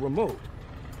somewhere so remote?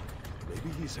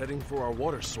 Maybe he's heading for our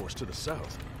water source to the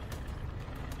south.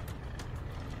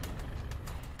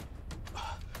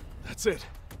 That's it.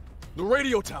 The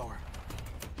radio tower.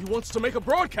 He wants to make a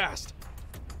broadcast.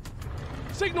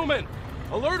 Signalman,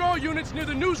 alert all units near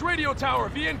the news radio tower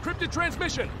via encrypted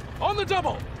transmission. On the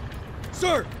double.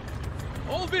 Sir,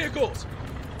 all vehicles,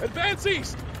 advance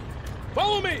east.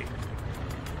 Follow me.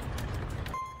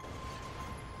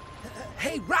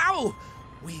 Hey, Rao!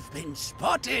 We've been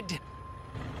spotted!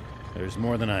 There's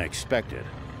more than I expected.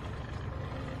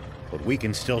 But we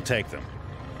can still take them.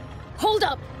 Hold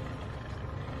up!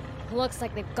 Looks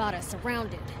like they've got us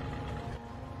surrounded.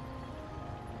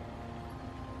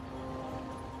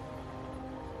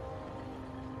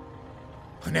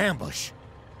 An ambush.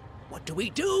 What do we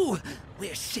do?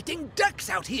 We're sitting ducks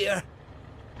out here.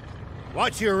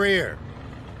 Watch your rear.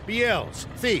 Biel's,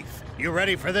 thief, you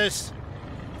ready for this?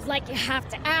 It's like you have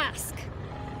to ask.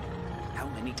 How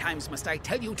many times must I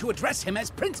tell you to address him as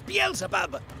Prince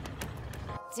Beelzebub?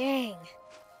 Dang,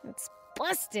 it's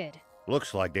busted.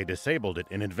 Looks like they disabled it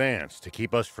in advance to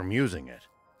keep us from using it.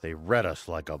 They read us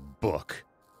like a book.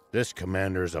 This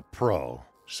commander's a pro.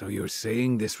 So you're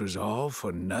saying this was all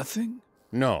for nothing?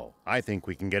 No, I think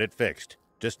we can get it fixed.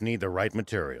 Just need the right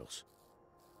materials.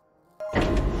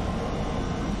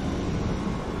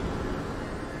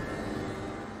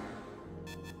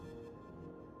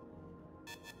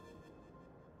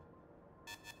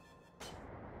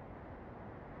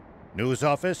 News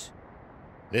office?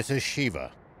 This is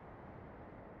Shiva.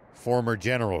 Former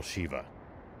General Shiva.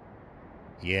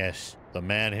 Yes, the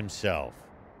man himself.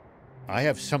 I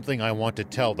have something I want to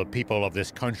tell the people of this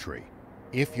country,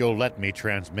 if you'll let me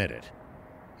transmit it.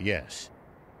 Yes.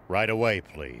 Right away,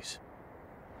 please.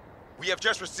 We have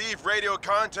just received radio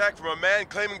contact from a man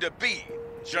claiming to be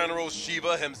General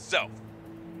Shiva himself.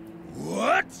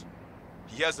 What?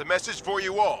 He has a message for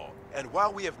you all, and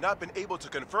while we have not been able to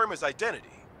confirm his identity,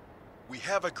 we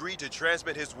have agreed to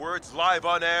transmit his words live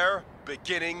on air,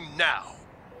 beginning now.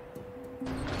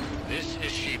 This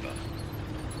is Shiva.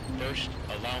 First,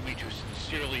 allow me to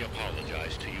sincerely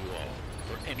apologize to you all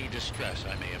for any distress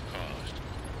I may have caused.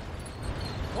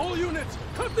 All units,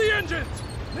 cut the engines!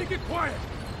 Make it quiet!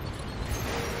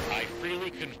 I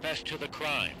freely confess to the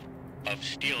crime of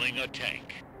stealing a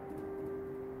tank.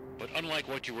 But unlike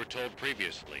what you were told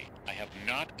previously, I have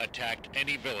not attacked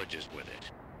any villages with it.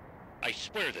 I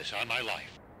swear this on my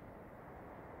life.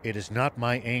 It is not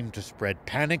my aim to spread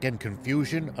panic and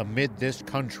confusion amid this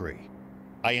country.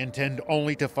 I intend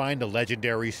only to find a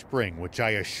legendary spring, which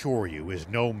I assure you is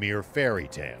no mere fairy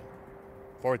tale.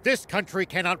 For this country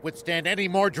cannot withstand any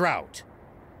more drought.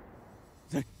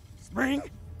 Spring?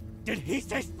 Did he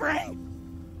say spring?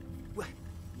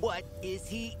 What is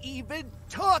he even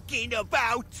talking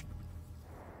about?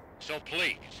 So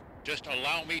please, just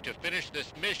allow me to finish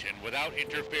this mission without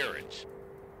interference.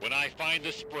 When I find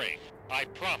the spring, I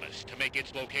promise to make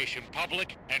its location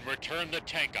public and return the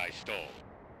tank I stole.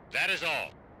 That is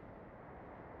all.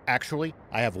 Actually,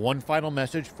 I have one final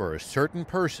message for a certain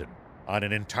person on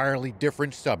an entirely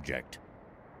different subject.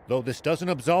 Though this doesn't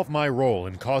absolve my role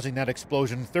in causing that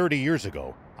explosion 30 years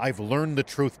ago, I've learned the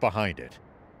truth behind it.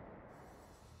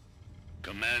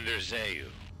 Commander Zayu,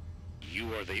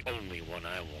 you are the only one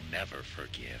I will never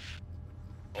forgive.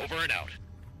 Over and out.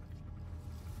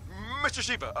 Mr.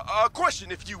 Shiva, a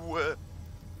question if you,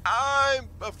 I'm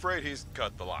afraid he's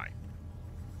cut the line.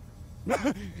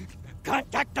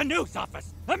 Contact the news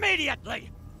office immediately!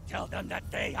 Tell them that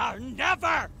they are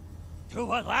never to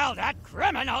allow that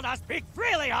criminal to speak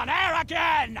freely on air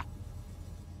again!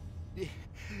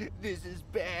 This is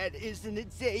bad, isn't it,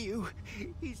 Zayu?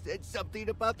 He said something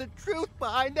about the truth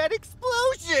behind that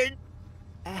explosion!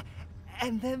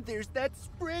 And then there's that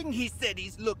spring he said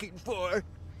he's looking for.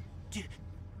 Do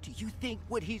you think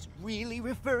what he's really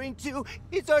referring to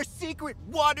is our secret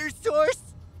water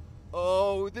source?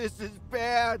 Oh, this is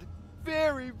bad.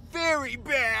 Very, very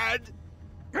bad.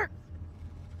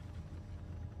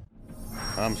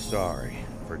 I'm sorry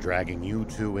for dragging you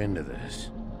two into this.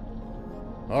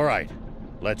 All right,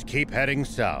 let's keep heading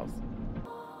south.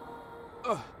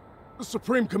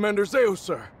 Supreme Commander Zayu,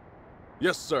 sir.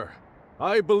 Yes, sir.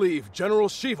 I believe General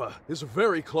Shiva is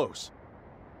very close.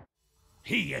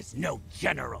 He is no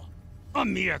general. A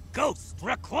mere ghost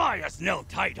requires no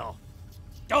title.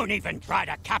 Don't even try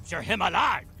to capture him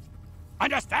alive.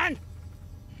 Understand?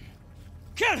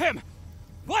 Kill him!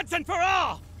 Once and for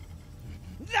all!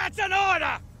 That's an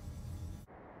order!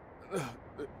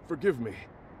 Forgive me,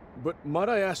 but might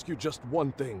I ask you just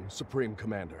one thing, Supreme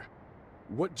Commander?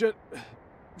 What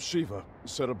Shiva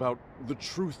said about the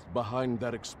truth behind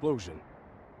that explosion.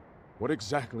 What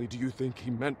exactly do you think he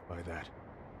meant by that?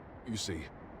 You see,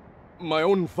 my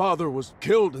own father was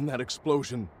killed in that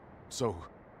explosion, so...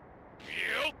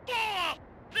 You fool!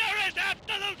 There is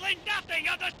absolutely nothing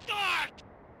of the sort!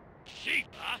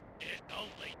 Shiva is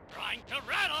only trying to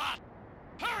rattle us!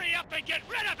 Hurry up and get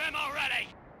rid of him already!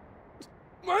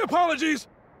 My apologies!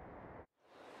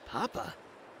 Papa,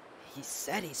 he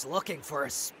said he's looking for a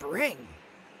spring.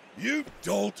 You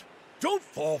dolt! Don't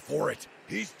fall for it!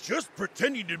 He's just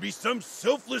pretending to be some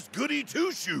selfless goody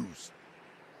two-shoes!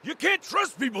 You can't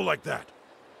trust people like that!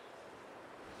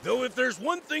 Though if there's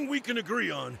one thing we can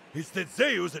agree on, it's that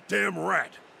Zayu's a damn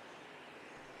rat.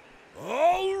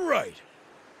 All right!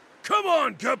 Come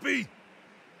on, Guppy!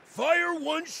 Fire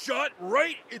one shot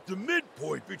right at the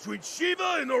midpoint between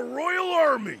Shiva and the Royal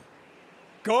Army.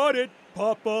 Got it,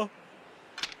 Papa.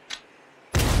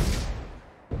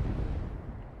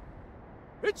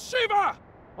 It's Shiva!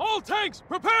 All tanks,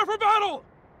 prepare for battle!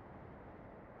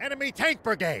 Enemy tank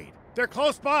brigade! They're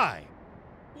close by!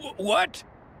 What?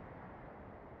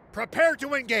 Prepare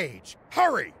to engage!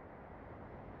 Hurry!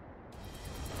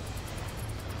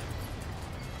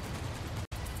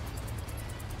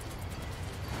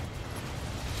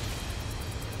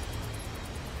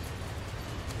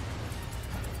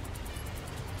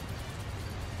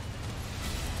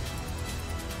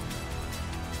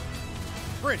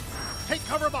 Prince, take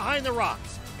cover behind the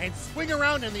rocks and swing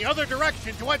around in the other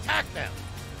direction to attack them.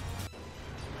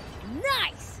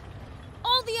 Nice!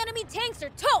 All the enemy tanks are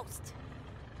toast!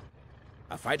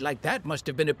 A fight like that must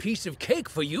have been a piece of cake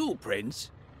for you,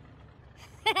 Prince.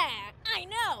 I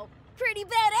know! Pretty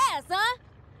badass, huh?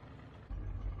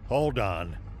 Hold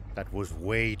on. That was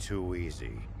way too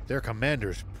easy. Their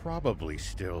commander's probably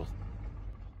still...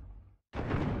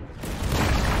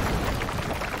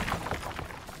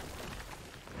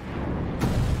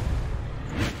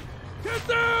 Get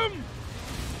them!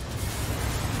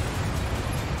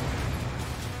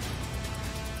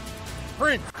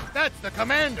 Prince, that's the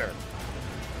commander!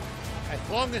 As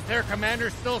long as their commander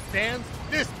still stands,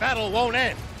 this battle won't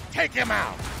end. Take him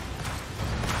out!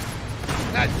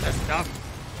 That's the stuff!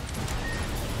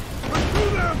 Pursue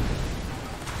them!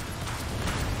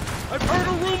 I've heard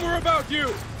a rumor about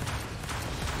you!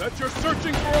 That you're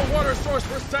searching for a water source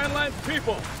for Sandland's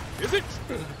people! Is it?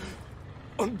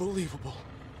 Unbelievable.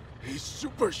 He's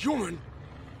superhuman.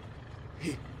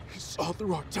 He saw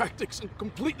through our tactics and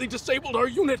completely disabled our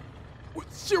unit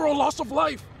with 0 loss of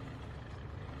life.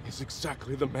 He's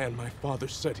exactly the man my father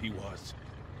said he was.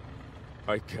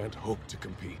 I can't hope to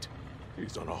compete.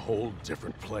 He's on a whole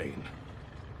different plane.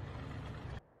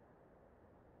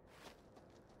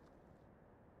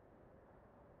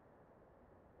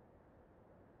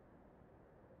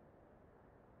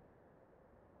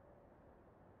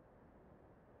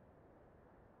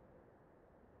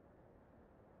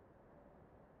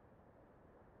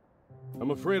 I'm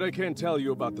afraid I can't tell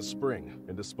you about the spring,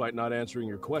 and despite not answering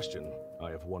your question, I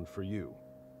have one for you.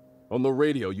 On the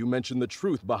radio, you mentioned the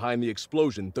truth behind the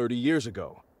explosion 30 years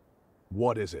ago.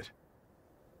 What is it?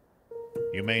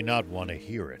 You may not want to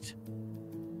hear it.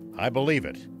 I believe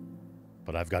it,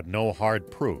 but I've got no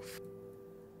hard proof.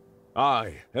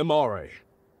 I am Are,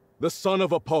 the son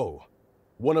of Apo,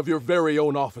 one of your very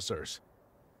own officers.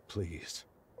 Please,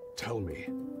 tell me.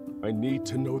 I need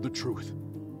to know the truth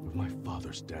of my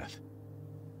father's death.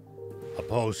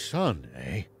 Apo's son,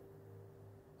 eh?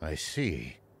 I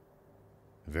see.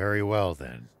 Very well,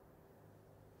 then.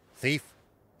 Thief,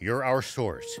 you're our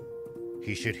source.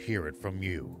 He should hear it from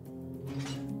you.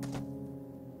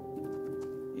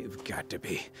 You've got to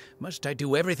be. Must I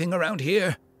do everything around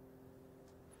here?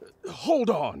 Hold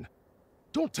on!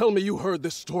 Don't tell me you heard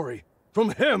this story from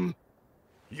him!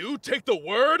 You take the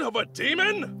word of a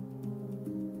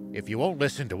demon? If you won't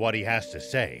listen to what he has to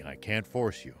say, I can't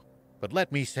force you. But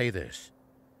let me say this.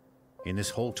 In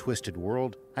this whole twisted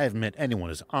world, I haven't met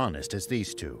anyone as honest as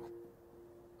these two.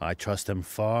 I trust them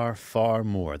far, far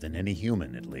more than any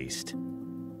human, at least.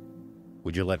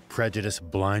 Would you let prejudice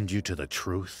blind you to the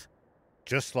truth?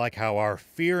 Just like how our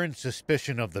fear and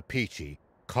suspicion of the Peachy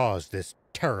caused this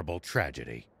terrible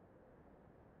tragedy.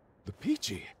 The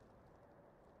Peachy?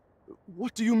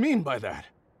 What do you mean by that?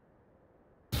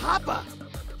 Papa!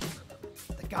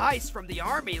 The guys from the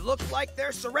army look like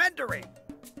they're surrendering.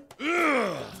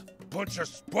 Ugh! Bunch of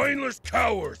spineless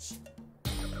cowards!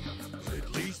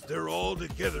 At least they're all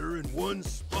together in one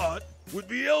spot with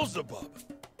Beelzebub.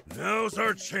 Now's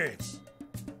our chance.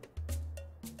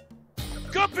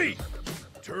 Guppy!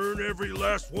 Turn every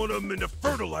last one of them into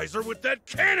fertilizer with that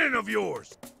cannon of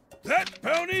yours! That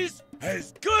bounty's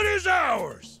as good as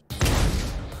ours!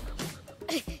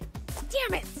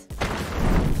 Damn it!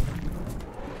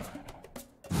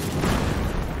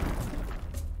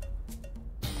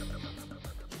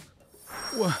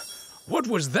 What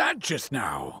was that just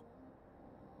now?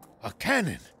 A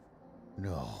cannon?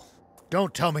 No.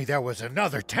 Don't tell me there was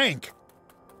another tank!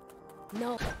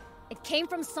 No, it came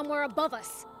from somewhere above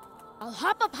us. I'll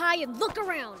hop up high and look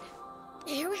around.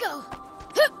 Here we go.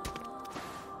 Hup!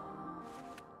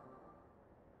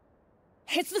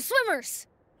 It's the swimmers!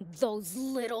 Those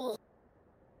little...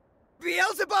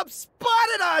 Beelzebub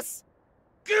spotted us!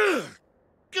 Gah!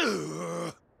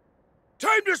 Gah!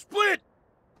 Time to split!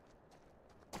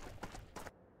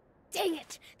 Dang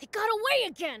it! They got away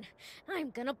again! I'm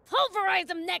gonna pulverize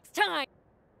them next time!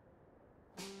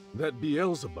 That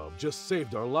Beelzebub just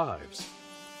saved our lives.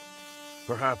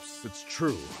 Perhaps it's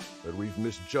true that we've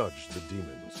misjudged the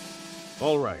demons.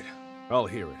 All right, I'll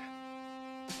hear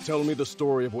it. Tell me the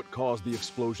story of what caused the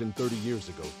explosion 30 years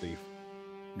ago, thief.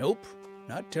 Nope,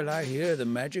 not till I hear the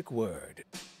magic word.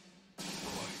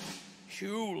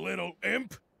 You little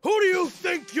imp! Who do you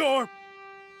think you're?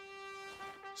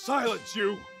 Silence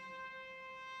you!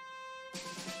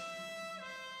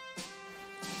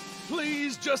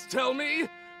 Please just tell me!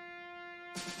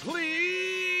 Please!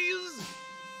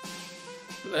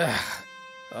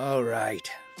 All right,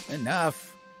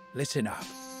 enough. Listen up.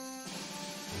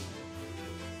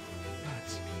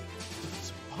 That's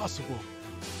impossible.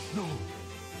 No,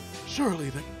 surely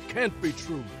that can't be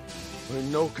true. I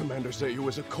know Commander Zayu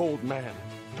is a cold man,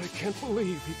 but I can't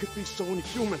believe he could be so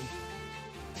inhuman.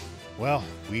 Well,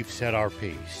 we've said our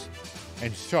piece.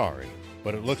 And sorry,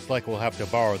 but it looks like we'll have to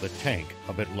borrow the tank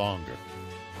a bit longer.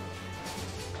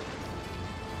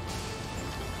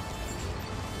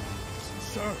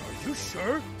 Sir, are you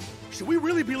sure? Should we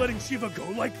really be letting Shiva go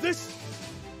like this?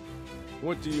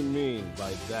 What do you mean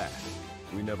by that?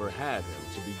 We never had him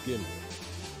to begin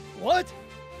with. What?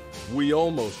 We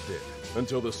almost did,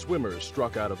 until the swimmers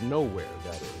struck out of nowhere,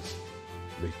 that is.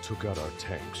 They took out our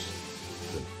tanks,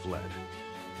 then fled.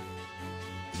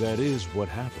 That is what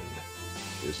happened,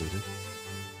 isn't it?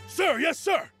 Sir, yes,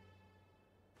 sir!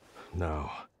 Now,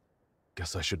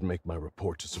 guess I should make my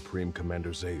report to Supreme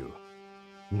Commander Zayu.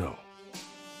 No.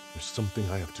 There's something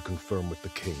I have to confirm with the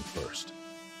king first.